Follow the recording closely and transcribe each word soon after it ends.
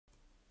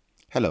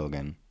Hello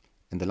again.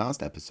 In the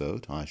last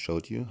episode, I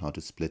showed you how to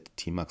split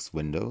TMUX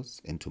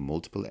windows into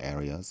multiple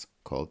areas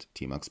called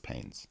TMUX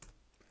panes.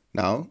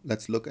 Now,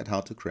 let's look at how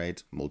to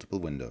create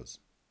multiple windows.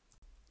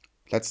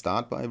 Let's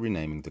start by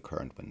renaming the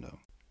current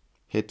window.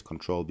 Hit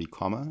Ctrl B,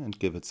 and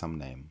give it some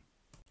name.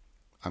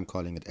 I'm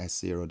calling it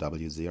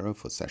S0W0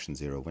 for session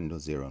 0, window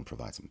 0, and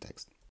provide some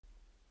text.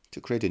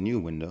 To create a new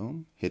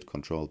window, hit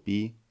Ctrl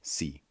B,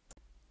 C.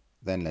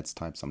 Then let's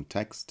type some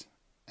text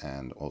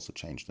and also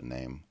change the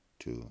name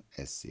to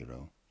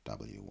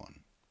S0W1.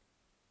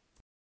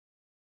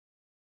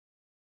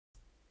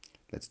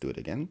 Let's do it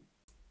again.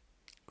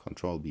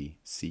 Ctrl B,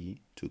 C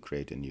to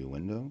create a new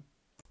window.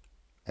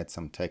 Add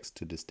some text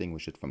to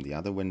distinguish it from the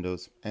other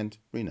windows and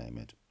rename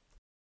it.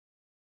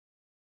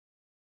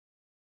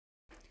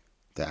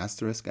 The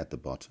asterisk at the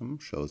bottom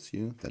shows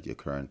you that you're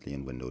currently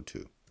in window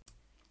 2.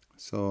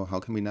 So how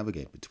can we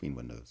navigate between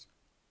windows?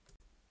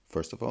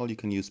 First of all, you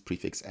can use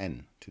prefix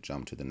N to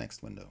jump to the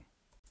next window.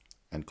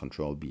 And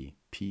Ctrl B,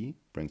 P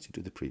brings you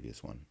to the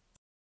previous one.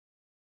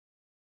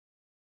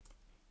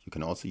 You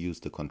can also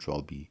use the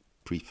Ctrl B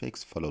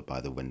prefix followed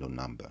by the window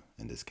number,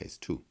 in this case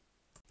 2.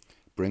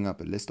 Bring up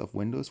a list of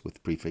windows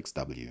with prefix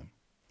W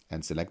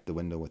and select the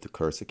window with the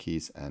cursor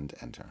keys and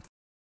enter.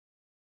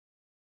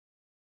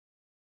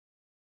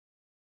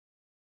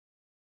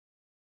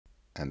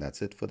 And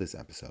that's it for this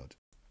episode.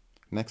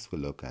 Next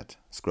we'll look at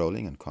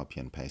scrolling and copy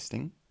and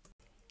pasting.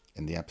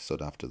 In the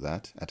episode after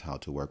that, at how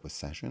to work with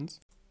sessions.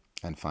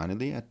 And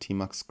finally at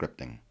TMUX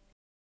scripting.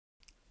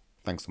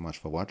 Thanks so much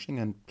for watching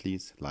and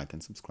please like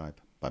and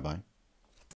subscribe. Bye bye.